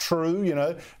claims is true. You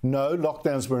know, no,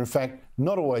 lockdowns were in fact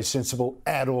not always sensible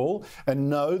at all. And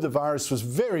no, the virus was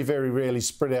very, very rarely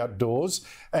spread outdoors.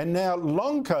 And now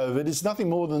long COVID is nothing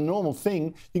more than a normal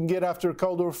thing you can get after a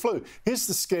cold or a flu. Here's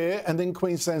the scare, and then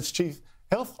Queensland's Chief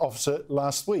Health Officer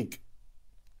last week.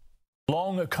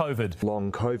 Long COVID.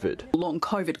 Long COVID. Long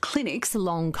COVID clinics.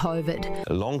 Long COVID.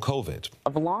 Long COVID.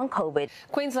 Of long COVID.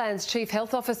 Queensland's Chief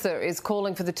Health Officer is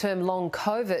calling for the term long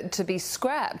COVID to be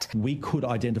scrapped. We could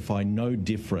identify no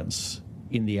difference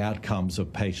in the outcomes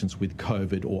of patients with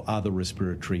COVID or other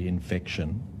respiratory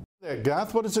infection. Yeah,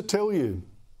 Garth, what does it tell you?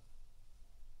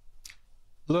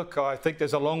 Look, I think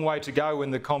there's a long way to go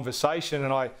in the conversation,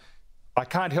 and I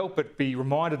can't help but be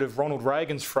reminded of Ronald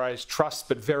Reagan's phrase, trust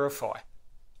but verify.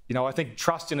 You know, I think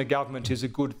trust in a government is a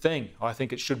good thing. I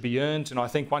think it should be earned, and I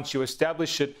think once you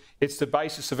establish it, it's the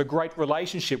basis of a great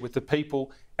relationship with the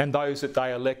people and those that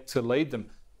they elect to lead them.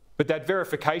 But that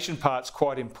verification part's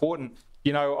quite important.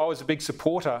 You know, I was a big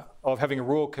supporter of having a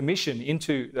Royal Commission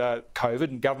into COVID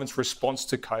and government's response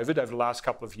to COVID over the last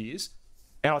couple of years.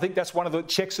 And I think that's one of the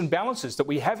checks and balances that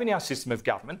we have in our system of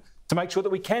government to make sure that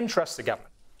we can trust the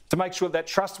government, to make sure that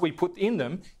trust we put in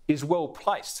them is well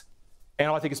placed. And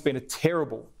I think it's been a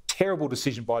terrible, terrible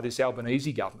decision by this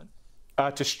Albanese government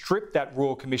to strip that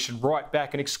Royal Commission right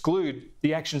back and exclude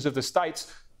the actions of the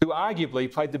states who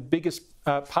arguably played the biggest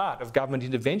part of government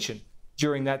intervention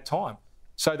during that time.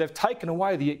 So they've taken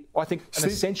away, I think, an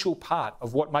essential part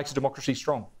of what makes a democracy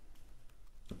strong.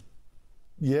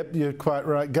 Yep, you're quite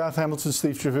right. Garth Hamilton,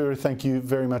 Steve Trevura, thank you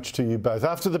very much to you both.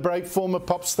 After the break, former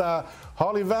pop star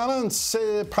Holly Valance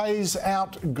pays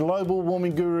out global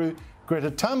warming guru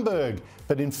Greta Thunberg.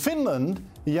 But in Finland,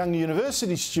 a young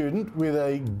university student with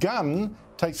a gun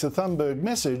takes the Thunberg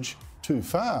message too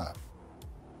far.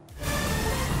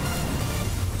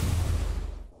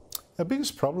 Our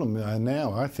biggest problem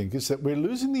now, I think, is that we're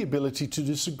losing the ability to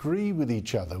disagree with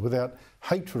each other without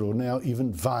hatred or now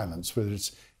even violence, whether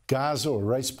it's Gaza or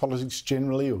race politics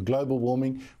generally or global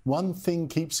warming. One thing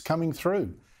keeps coming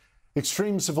through.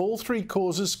 Extremists of all three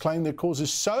causes claim their cause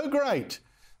is so great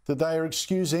that they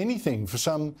excuse anything, for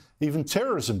some even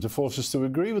terrorism, to force us to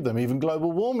agree with them, even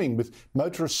global warming, with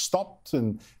motorists stopped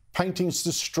and paintings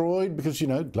destroyed because, you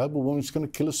know, global warming is going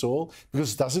to kill us all.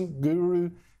 Because doesn't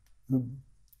Guru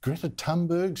Greta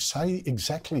Thunberg say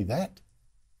exactly that?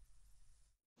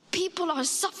 People are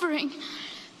suffering.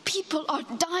 People are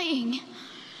dying.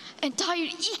 Entire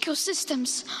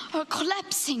ecosystems are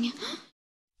collapsing.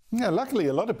 Yeah, luckily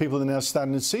a lot of people are now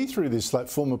starting to see through this, like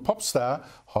former pop star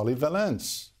Holly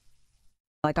Valance.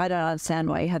 Like, I don't understand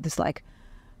why you had this, like,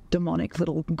 demonic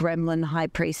little gremlin high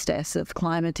priestess of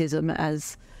climatism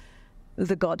as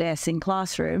the goddess in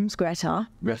classrooms, Greta.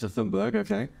 Greta Thunberg,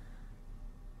 okay.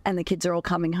 And the kids are all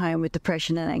coming home with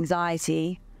depression and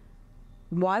anxiety.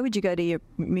 Why would you go to your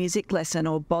music lesson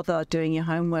or bother doing your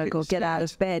homework or get out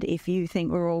of bed if you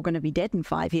think we're all going to be dead in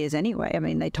 5 years anyway? I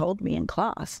mean, they told me in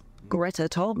class. Greta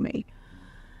told me.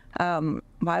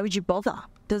 Why would you bother?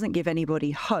 Doesn't give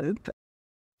anybody hope.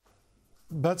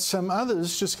 But some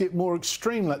others just get more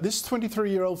extreme, like this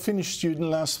 23-year-old Finnish student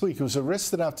last week who was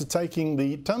arrested after taking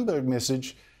the Thunberg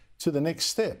message to the next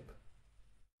step.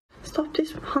 Stop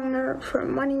this hunger for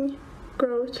money,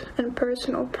 growth and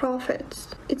personal profits.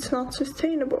 It's not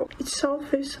sustainable. It's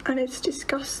selfish and it's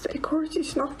disgusting. The course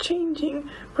is not changing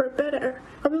for better.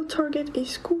 I will target a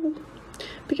school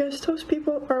because those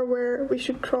people are where we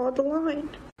should draw the line.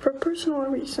 For personal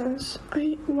reasons,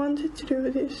 I wanted to do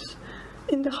this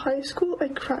in the high school I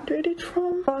graduated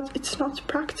from, but it's not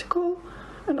practical,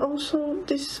 and also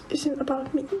this isn't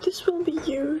about me. This will be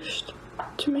used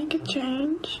to make a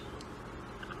change.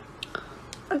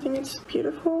 I think it's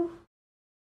beautiful.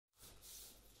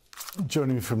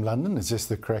 Joining me from London is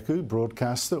Esther Kraku,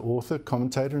 broadcaster, author,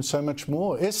 commentator and so much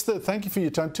more. Esther, thank you for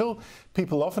your time. Tell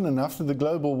people often enough that the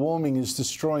global warming is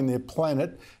destroying their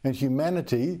planet and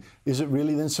humanity. Is it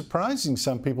really then surprising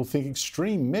some people think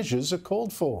extreme measures are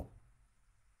called for?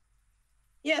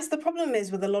 Yes, the problem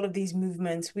is with a lot of these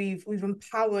movements, we've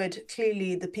empowered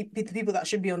clearly the people that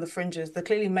should be on the fringes, the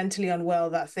clearly mentally unwell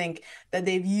that think that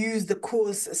they've used the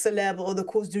cause célèbre or the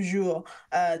cause du jour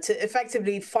to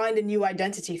effectively find a new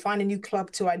identity, find a new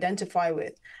club to identify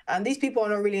with. And these people are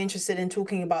not really interested in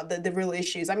talking about the real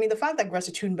issues. I mean, the fact that Greta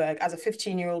Thunberg, as a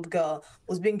 15-year-old girl,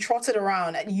 was being trotted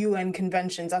around at UN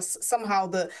conventions as somehow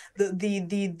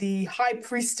the high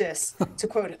priestess, to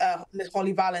quote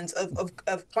Holly Valance,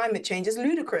 of climate change is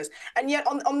ludicrous. And yet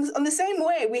on the same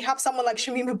way, we have someone like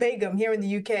Shamima Begum here in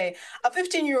the UK, a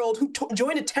 15-year-old who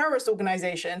joined a terrorist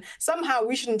organization. Somehow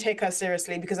we shouldn't take her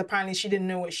seriously because apparently she didn't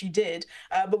know what she did.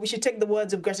 But we should take the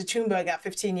words of Greta Thunberg at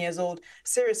 15 years old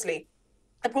seriously.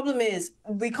 The problem is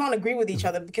we can't agree with each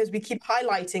other because we keep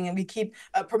highlighting and we keep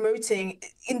promoting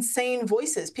insane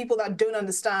voices, people that don't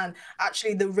understand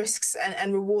actually the risks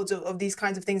and rewards of these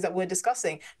kinds of things that we're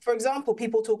discussing. For example,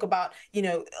 people talk about, you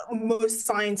know, most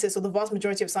scientists or the vast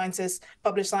majority of scientists,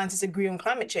 published scientists, agree on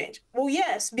climate change. Well,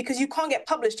 yes, because you can't get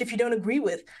published if you don't agree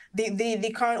with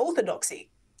the current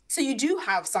orthodoxy. So you do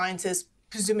have scientists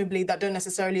presumably that don't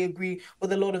necessarily agree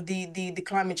with a lot of the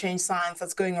climate change science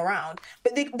that's going around.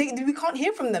 But we can't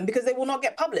hear from them because they will not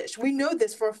get published. We know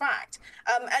this for a fact.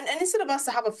 And instead of us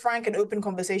to have a frank and open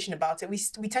conversation about it,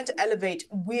 we tend to elevate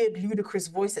weird, ludicrous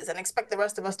voices and expect the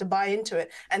rest of us to buy into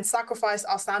it and sacrifice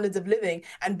our standards of living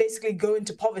and basically go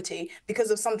into poverty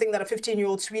because of something that a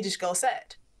 15-year-old Swedish girl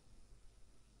said.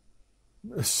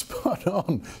 Spot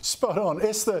on, spot on.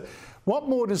 Esther, what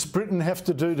more does Britain have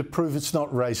to do to prove it's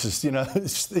not racist? You know, you're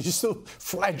still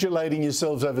flagellating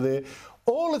yourselves over there.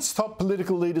 All its top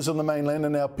political leaders on the mainland are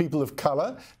now people of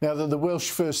colour. Now that the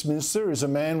Welsh First Minister is a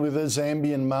man with a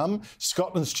Zambian mum,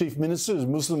 Scotland's Chief Minister is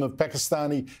Muslim of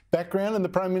Pakistani background, and the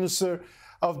Prime Minister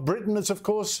of Britain has of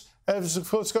course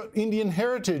got Indian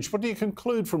heritage. What do you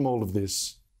conclude from all of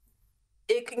this?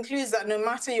 It concludes that no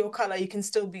matter your colour, you can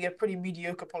still be a pretty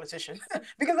mediocre politician.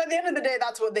 Because at the end of the day,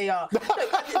 that's what they are.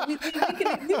 Look, we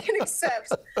can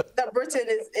accept that Britain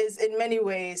is in many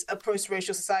ways a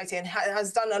post-racial society and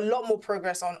has done a lot more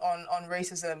progress on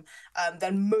racism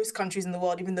than most countries in the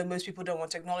world, even though most people don't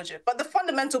want to acknowledge it. But the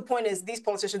fundamental point is these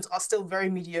politicians are still very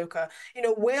mediocre. You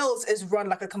know, Wales is run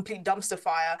like a complete dumpster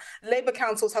fire. Labour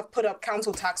councils have put up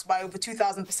council tax by over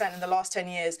 2,000% in the last 10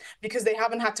 years because they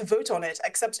haven't had to vote on it,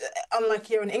 except unlike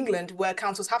here in England, where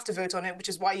councils have to vote on it, which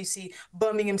is why you see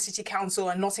Birmingham City Council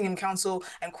and Nottingham Council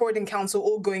and Croydon Council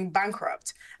all going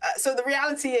bankrupt. So the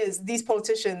reality is these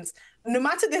politicians, no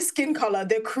matter their skin colour,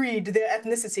 their creed, their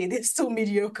ethnicity, they're still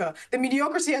mediocre. The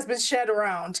mediocrity has been shared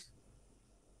around.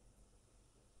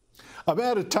 I'm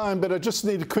out of time, but I just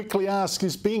need to quickly ask,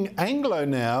 is being Anglo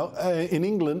now in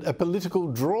England a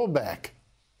political drawback?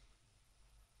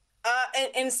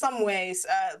 In some ways,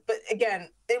 but again,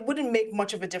 it wouldn't make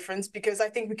much of a difference because I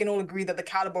think we can all agree that the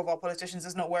caliber of our politicians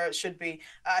is not where it should be.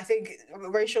 I think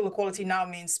racial equality now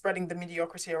means spreading the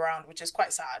mediocrity around, which is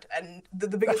quite sad. And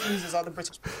the biggest losers are the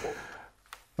British people.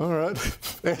 All right,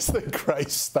 that's the great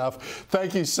stuff.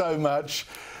 Thank you so much.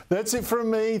 That's it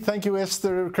from me. Thank you,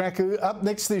 Esther Kraku. Up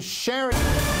next is Sharon.